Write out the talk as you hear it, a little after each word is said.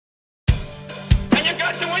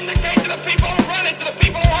got to indicate to the people who run it, to the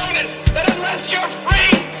people who own it, that unless you're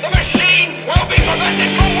free, the machine will be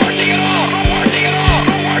prevented from working at all, from working at all,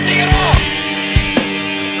 from working at all.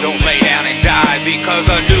 Don't lay down and die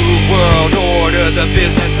because a new world order, the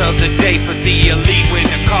business of the day for the elite when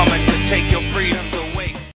they're coming to take your freedoms away.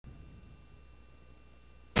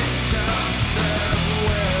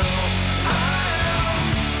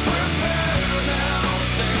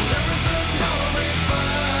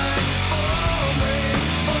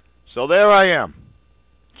 So there I am,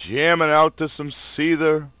 jamming out to some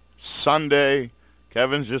Seether Sunday.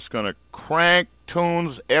 Kevin's just going to crank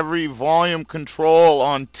tunes, every volume control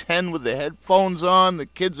on 10 with the headphones on. The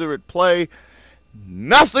kids are at play.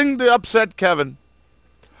 Nothing to upset Kevin.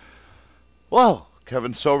 Well,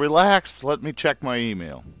 Kevin's so relaxed, let me check my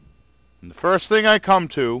email. And the first thing I come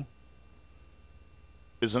to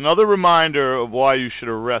is another reminder of why you should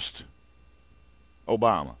arrest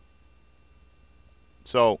Obama.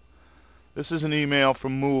 So, this is an email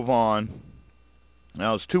from MoveOn.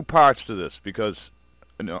 Now, there's two parts to this because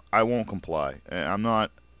I won't comply. I'm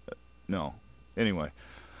not, no. Anyway,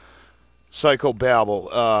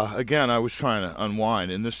 psychobabble. Again, I was trying to unwind,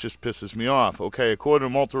 and this just pisses me off. Okay, according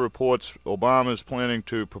to multiple reports, Obama is planning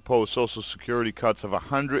to propose Social Security cuts of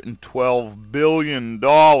 $112 billion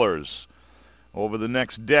over the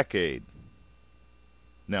next decade.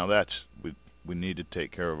 Now, that's, we need to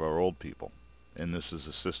take care of our old people. And this is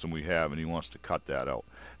a system we have, and he wants to cut that out.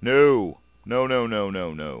 No. No, no, no,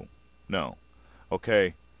 no, no. No.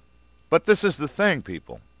 Okay? But this is the thing,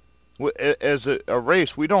 people. As a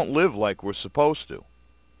race, we don't live like we're supposed to.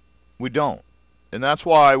 We don't. And that's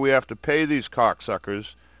why we have to pay these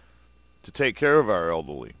cocksuckers to take care of our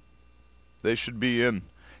elderly. They should be in...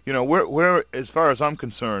 You know, we're as far as I'm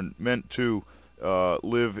concerned, meant to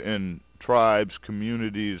live in tribes,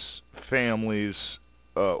 communities, families,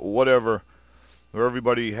 whatever... where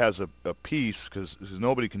everybody has a piece, because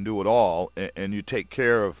nobody can do it all, and you take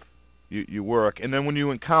care of, you work. And then when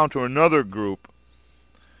you encounter another group,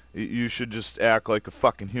 you should just act like a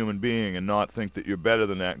fucking human being and not think that you're better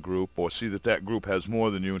than that group, or see that that group has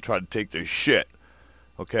more than you and try to take their shit.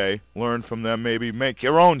 Okay? Learn from them, maybe make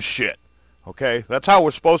your own shit. Okay? That's how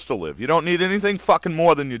we're supposed to live. You don't need anything fucking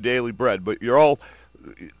more than your daily bread, but you're all,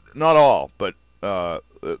 not all, but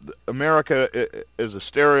America is a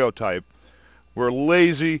stereotype. We're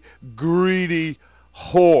lazy, greedy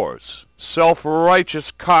whores,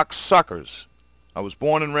 self-righteous cocksuckers. I was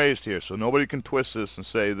born and raised here, so nobody can twist this and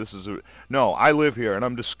say this is a... No, I live here, and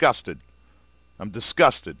I'm disgusted. I'm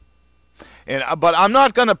disgusted. But I'm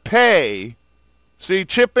not going to pay... See,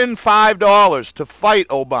 chip in $5 to fight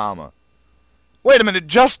Obama. Wait a minute,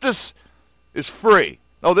 justice is free.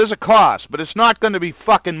 Oh, there's a cost, but it's not going to be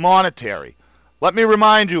fucking monetary. Let me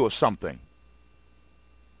remind you of something.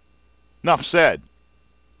 Enough said.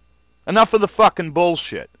 Enough of the fucking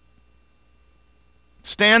bullshit.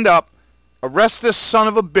 Stand up, arrest this son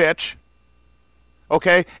of a bitch,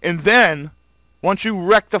 okay, and then, once you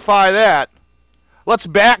rectify that, let's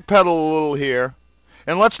backpedal a little here,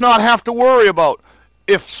 and let's not have to worry about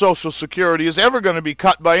if Social Security is ever going to be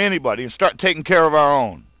cut by anybody, and start taking care of our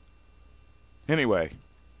own. Anyway,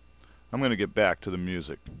 I'm going to get back to the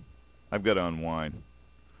music. I've got to unwind.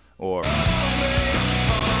 Or...